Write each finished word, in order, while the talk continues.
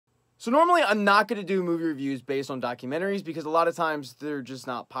So normally I'm not going to do movie reviews based on documentaries because a lot of times they're just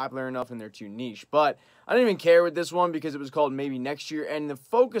not popular enough and they're too niche. But I didn't even care with this one because it was called Maybe Next Year, and the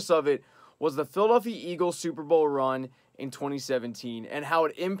focus of it was the Philadelphia Eagles Super Bowl run in 2017 and how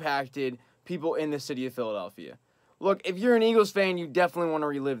it impacted people in the city of Philadelphia. Look, if you're an Eagles fan, you definitely want to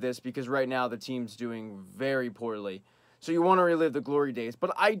relive this because right now the team's doing very poorly. So you want to relive the glory days.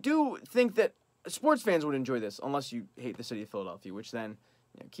 But I do think that sports fans would enjoy this unless you hate the city of Philadelphia, which then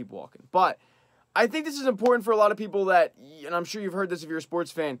keep walking. But I think this is important for a lot of people that, and I'm sure you've heard this if you're a sports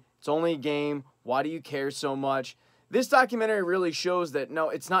fan, it's only a game. Why do you care so much? This documentary really shows that, no,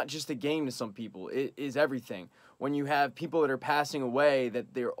 it's not just a game to some people. It is everything. When you have people that are passing away,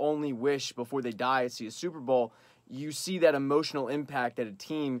 that their only wish before they die is to see a Super Bowl, you see that emotional impact that a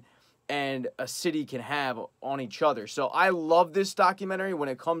team and a city can have on each other. So I love this documentary. When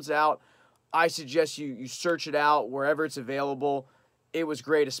it comes out, I suggest you search it out wherever it's available. It was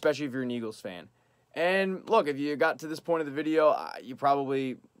great, especially if you're an Eagles fan. And look, if you got to this point of the video, you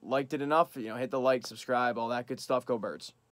probably liked it enough. Hit the like, subscribe, all that good stuff. Go Birds.